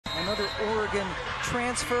another Oregon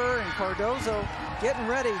transfer, and Cardozo getting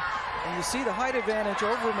ready. And you see the height advantage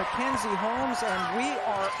over Mackenzie Holmes, and we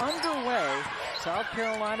are underway. South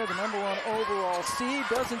Carolina, the #1 overall seed,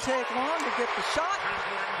 doesn't take long to get the shot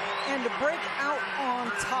and to break out on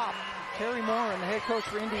top. Kerry Morin, the head coach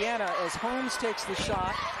for Indiana, as Holmes takes the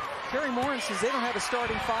shot. Kerry Morin says they don't have a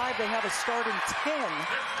starting 5, they have a starting 10.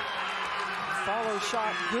 Follow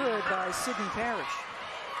shot good by Sydney Parrish.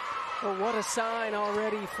 Well, what a sign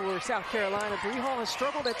already for South Carolina. Bree Hall has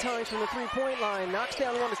struggled at times from the three-point line. Knocks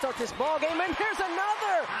down one to start this ball game, and here's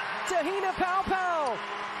another! Tahina Pow.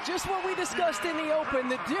 Just what we discussed in the open,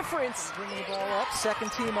 the difference. Bringing the ball up,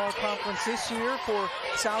 second team all-conference this year for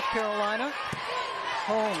South Carolina.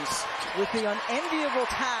 Holmes with the unenviable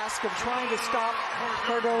task of trying to stop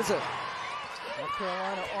Cardozo. South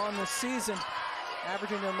Carolina on the season,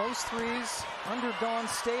 averaging their most threes under Dawn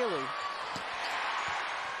Staley.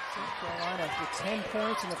 South Carolina with 10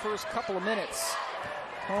 points in the first couple of minutes.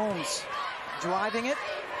 Holmes driving it.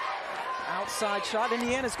 Outside shot.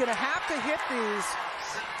 Indiana's going to have to hit these.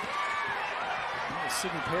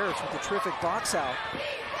 Sydney Parrish with a terrific box out.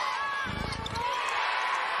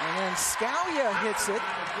 And then Scalia hits it.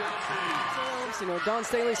 You know, Dawn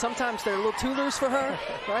Staley, sometimes they're a little too loose for her,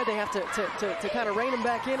 right? They have to kind of rein them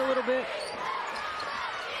back in a little bit.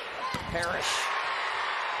 Parrish.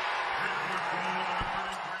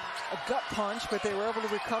 A gut punch, but they were able to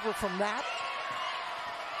recover from that.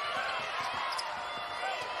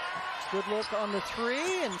 Good look on the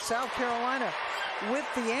three, and South Carolina with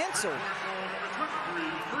the answer.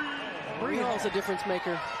 Bree Hall's a difference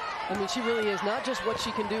maker. I mean, she really is. Not just what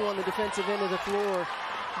she can do on the defensive end of the floor,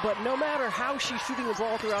 but no matter how she's shooting the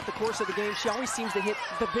ball throughout the course of the game, she always seems to hit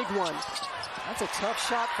the big one. That's a tough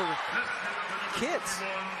shot for kids.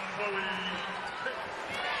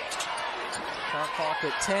 Shot clock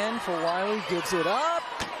at 10 for Wiley, gives it up,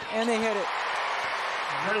 and they hit it.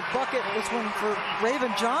 Another bucket, this one for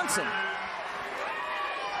Raven Johnson.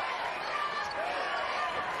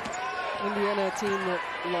 Indiana, a team that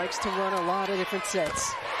likes to run a lot of different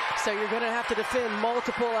sets. So you're going to have to defend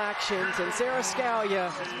multiple actions, and Sarah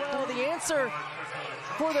Scalia, well, the answer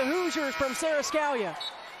for the Hoosiers from Sarah Scalia.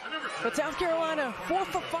 But South Carolina, 4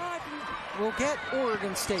 for 5. Will get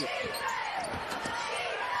Oregon State.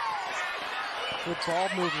 Good ball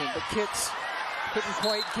movement, but Kitts couldn't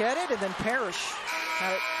quite get it, and then Parrish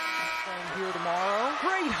had it playing here tomorrow.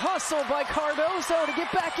 Great hustle by Cardozo to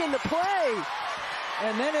get back into play.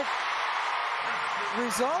 And then it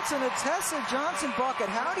results in a Tessa Johnson bucket.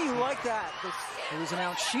 How do you like that? It was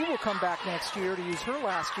announced she will come back next year to use her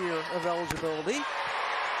last year of eligibility.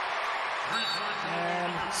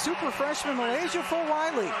 And super freshman Malaysia for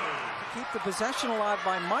Wiley to keep the possession alive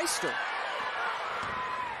by Meister.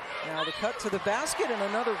 Now the cut to the basket and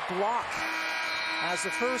another block as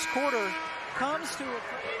the first quarter comes to a...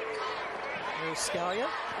 There's Scalia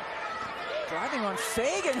driving on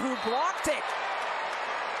Fagan, who blocked it.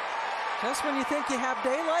 Just when you think you have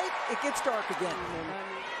daylight, it gets dark again.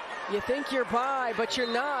 You think you're by, but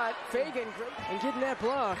you're not. Fagan, great, and getting that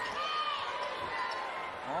block.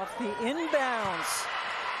 Off the inbounds.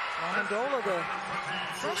 Amendola, the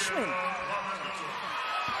freshman.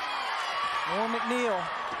 Moore McNeil.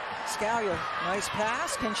 Scalia, nice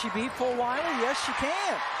pass. Can she beat full Wiley? Yes, she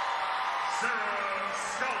can.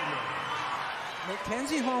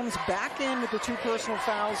 Mackenzie Holmes back in with the 2 personal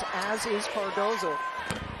fouls, as is Cardozo.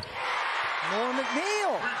 Moore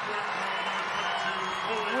McNeil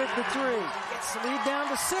with the 3. Gets the lead down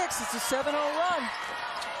to 6. It's a 7-0 run.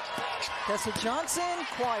 Tessa Johnson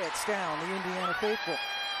quiets down the Indiana faithful.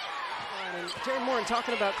 And Jerry Morin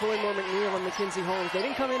talking about Chloe Moore McNeil and Mackenzie Holmes. They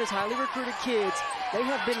didn't come in as highly recruited kids. They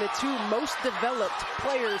have been the 2 most developed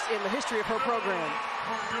players in the history of her program.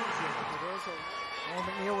 Moore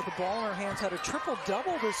McNeil with the ball in her hands had a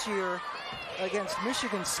triple-double this year against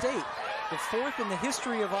Michigan State, the 4th in the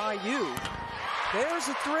history of IU. There's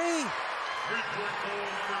a 3.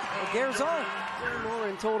 Garzone. Jerry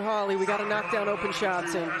Morin told Holly, we got to knock down open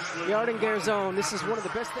shots, and Yarden Garzone, this is one of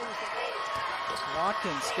the best things.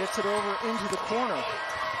 Watkins gets it over into the corner.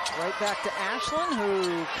 Right back to Ashlyn,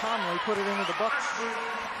 who calmly put it into the bucket.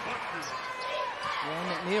 Moore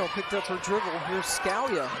McNeil picked up her dribble. Here's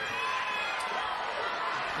Scalia.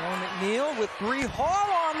 Moore McNeil with Bree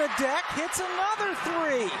Hall on the deck, hits another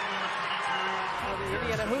 3. Well, the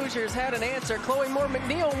Indiana Hoosiers had an answer. Chloe Moore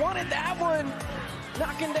McNeil wanted that one.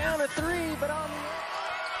 Knocking down a 3, but on the...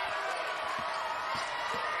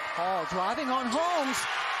 Hall driving on Holmes.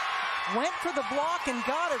 Went for the block and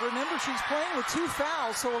got it. Remember, she's playing with 2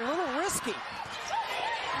 fouls, so a little risky.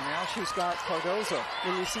 And now she's got Cardozo.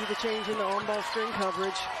 When you see the change in the on-ball screen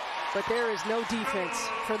coverage, but there is no defense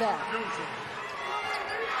for that.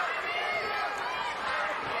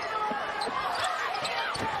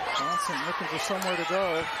 Johnson looking for somewhere to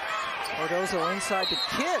go. Cardozo inside to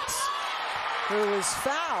Kitts, who is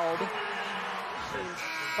fouled.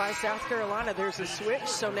 By South Carolina, there's a switch,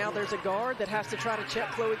 so now there's a guard that has to try to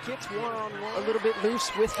check Chloe Kitts one-on-one. A little bit loose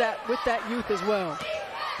with that youth as well.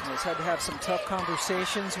 He's had to have some tough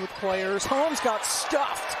conversations with players. Holmes got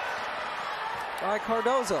stuffed by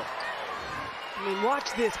Cardozo. I mean,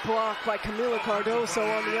 watch this block by Camila Cardozo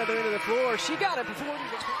on the other end of the floor. She got it before it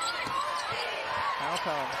even...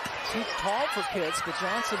 Foul. Too tall for Kitts, but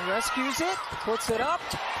Johnson rescues it, puts it up,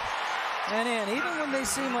 and in. Even when they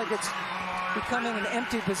seem like it's becoming an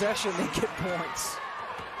empty possession, they get points.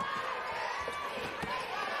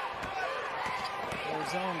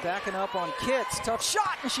 Zone backing up on Kitts. Tough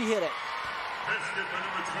shot, and she hit it.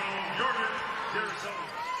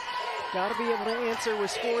 Got to be able to answer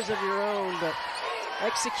with scores of your own, but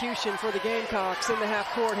execution for the Gamecocks in the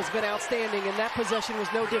half court has been outstanding, and that possession was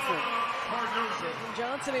no different.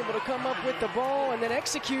 Johnson able to come up with the ball, and then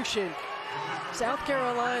execution. South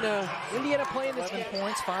Carolina, Indiana playing this 11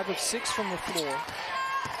 points, 5 of 6 from the floor.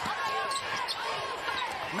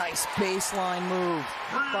 Nice baseline move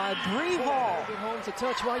by Bree Hall. Get Holmes a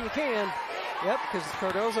touch while you can. Yep, because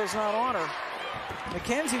Cardozo's not on her.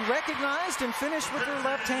 McKenzie recognized and finished with her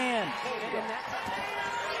left hand.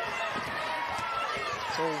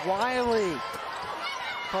 So Wiley,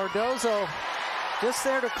 Cardozo just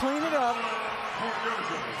there to clean it up.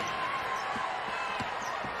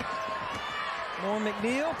 Moore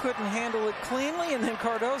McNeil couldn't handle it cleanly, and then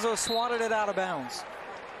Cardozo swatted it out of bounds.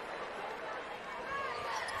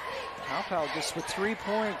 Powell just with 3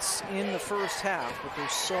 points in the first half, but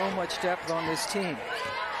there's so much depth on this team.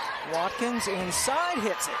 Watkins inside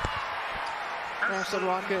hits it. Ashlyn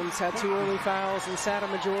Watkins had 2 early fouls and sat a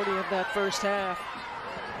majority of that first half.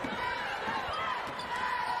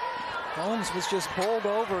 Holmes was just bowled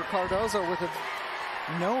over Cardozo with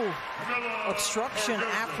no obstruction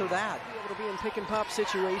after that. Able to be in pick and pop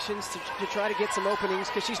situations to try to get some openings,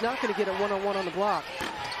 because she's not going to get a one-on-one on the block.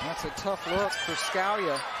 That's a tough look for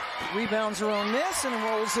Scalia. Rebounds her own miss and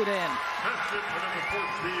rolls it in.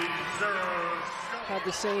 Had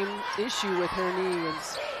the same issue with her knee.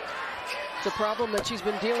 It's a problem that she's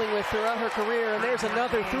been dealing with throughout her career. And there's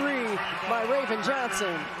another 3 by Raven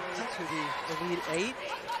Johnson. To the Elite 8.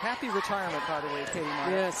 Happy retirement, by the way, Katie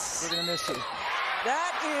Meyer. Yes. We're going to miss you.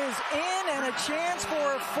 That is in, and a chance for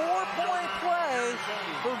a 4-point play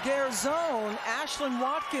for Garzone. Ashlyn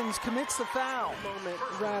Watkins commits the foul. Moment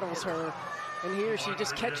rattles her. And here she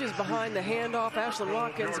just catches behind the handoff. Ashlyn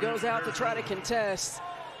Watkins goes out to try to contest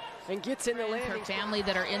and gets in the lane. Her family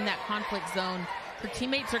that are in that conflict zone. Her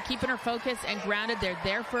teammates are keeping her focused and grounded. They're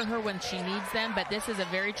there for her when she needs them, but this is a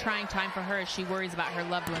very trying time for her as she worries about her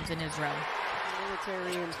loved ones in Israel.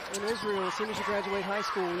 Military in Israel, as soon as you graduate high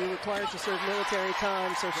school, you're required to serve military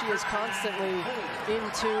time, so she is constantly in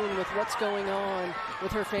tune with what's going on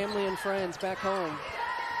with her family and friends back home.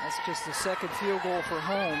 That's just the second field goal for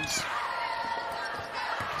Holmes.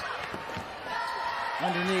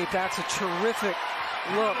 Underneath, that's a terrific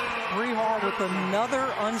look. Bree Hall with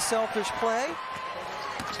another unselfish play.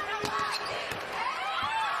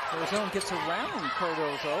 Garzone gets around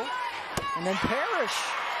Cardozo, and then Parrish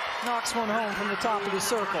knocks one home from the top of the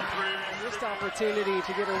circle. Missed opportunity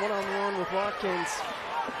to get her one-on-one with Watkins.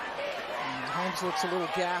 And Holmes looks a little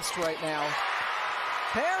gassed right now.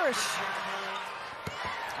 Parrish.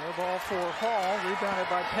 Air ball for Hall, rebounded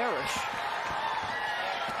by Parrish.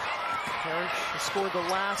 Parrish has scored the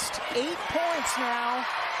last 8 points now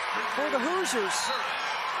for the Hoosiers.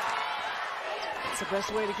 It's the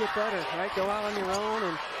best way to get better, right? Go out on your own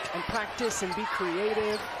and practice and be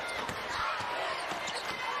creative.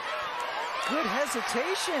 Good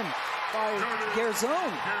hesitation by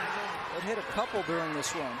Garzone. It hit a couple during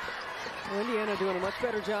this run. Well, Indiana doing a much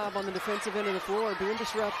better job on the defensive end of the floor, being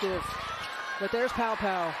disruptive. But there's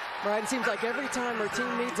Pow, right? It seems like every time her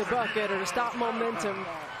team needs a bucket or to stop momentum.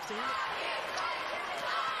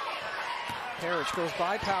 Parrish goes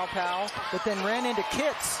by Pow, but then ran into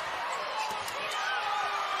Kitts.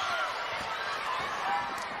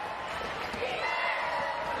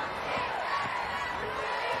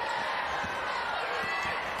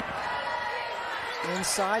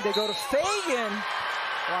 Inside, they go to Fagan.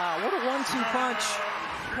 Wow, what a 1-2 punch.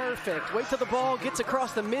 Perfect. Wait till the ball gets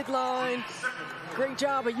across the midline. Great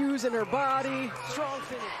job of using her body. Strong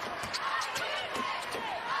finish.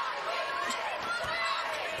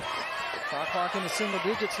 Clock into single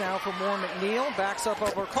digits now for Moore McNeil. Backs up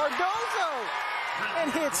over Cardozo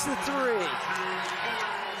and hits the 3.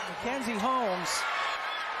 Mackenzie Holmes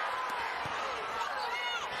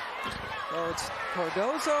So it's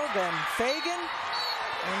Cardozo, then Fagan,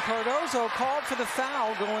 and Cardozo called for the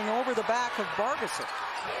foul going over the back of Bargasa.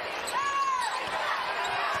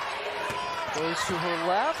 Goes to her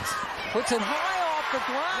left, puts it high off the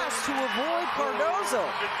glass to avoid Cardozo.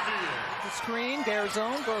 The screen,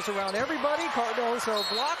 Garzone goes around everybody. Cardozo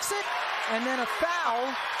blocks it, and then a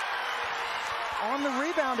foul on the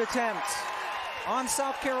rebound attempt on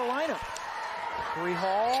South Carolina. Bree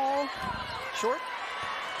Hall, short.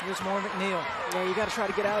 Here's more McNeil. Yeah, you got to try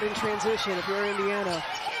to get out in transition if you're Indiana.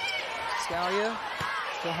 Scalia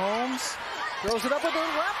to Holmes. Throws it up with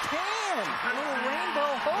her left hand. A little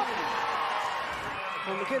rainbow hook.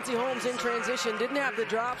 Well, Mackenzie Holmes in transition didn't have the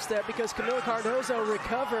drop step because Camila Cardozo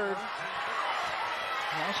recovered.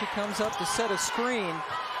 Now she comes up to set a screen.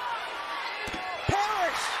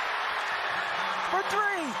 Parrish for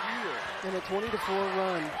three. And a 20-4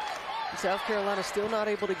 run. South Carolina still not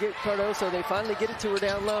able to get Cardozo. They finally get it to her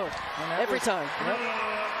down low. Every time. Yep.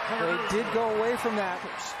 They did go away from that.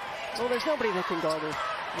 Well, there's nobody that can guard her.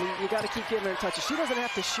 You got to keep giving her touches. She doesn't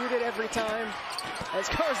have to shoot it every time. As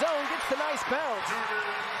Garzone gets the nice bounce.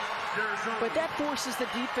 But that forces the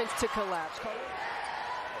defense to collapse.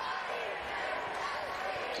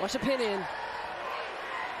 Watch a pin in.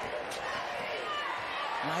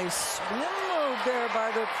 Nice swim move there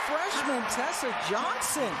by the freshman Tessa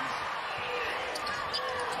Johnson.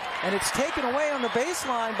 And it's taken away on the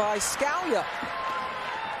baseline by Scalia.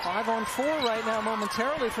 5-on-4 right now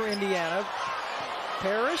momentarily for Indiana.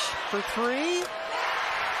 Parrish for three.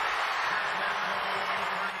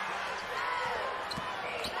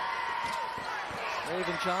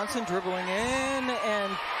 Raven Johnson dribbling in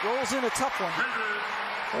and rolls in a tough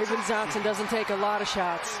one. Raven Johnson doesn't take a lot of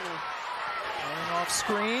shots. Running off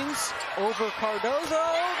screens over Cardozo.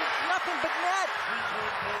 Nothing but net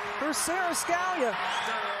for Sarah Scalia.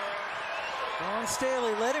 Dawn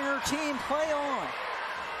Staley letting her team play on.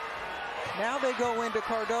 Now they go into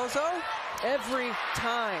Cardozo. Every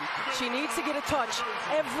time. She needs to get a touch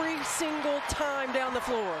every single time down the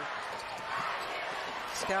floor.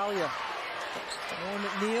 Scalia. More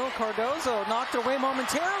McNeil. Cardozo knocked away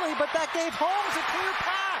momentarily, but that gave Holmes a clear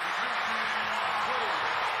path.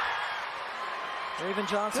 Raven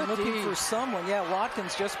Johnson looking for someone. Yeah,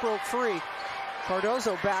 Watkins just broke free.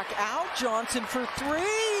 Cardozo back out. Johnson for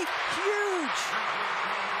three. Huge.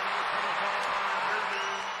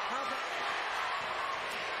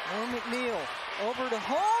 More McNeil over to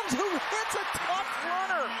Holmes, who hits a tough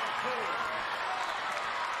runner.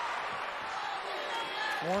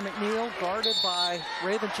 More McNeil guarded by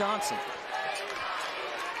Raven Johnson.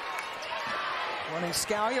 Running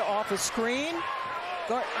Scalia off a screen.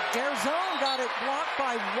 Garzone got it blocked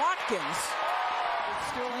by Watkins. It's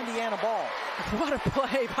still Indiana ball. What a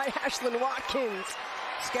play by Ashlyn Watkins.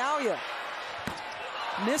 Scalia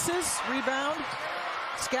misses, rebound.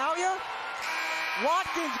 Scalia.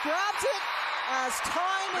 Watkins grabs it as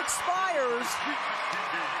time expires.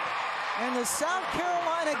 And the South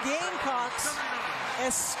Carolina Gamecocks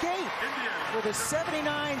escape with a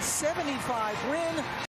 79-75 win.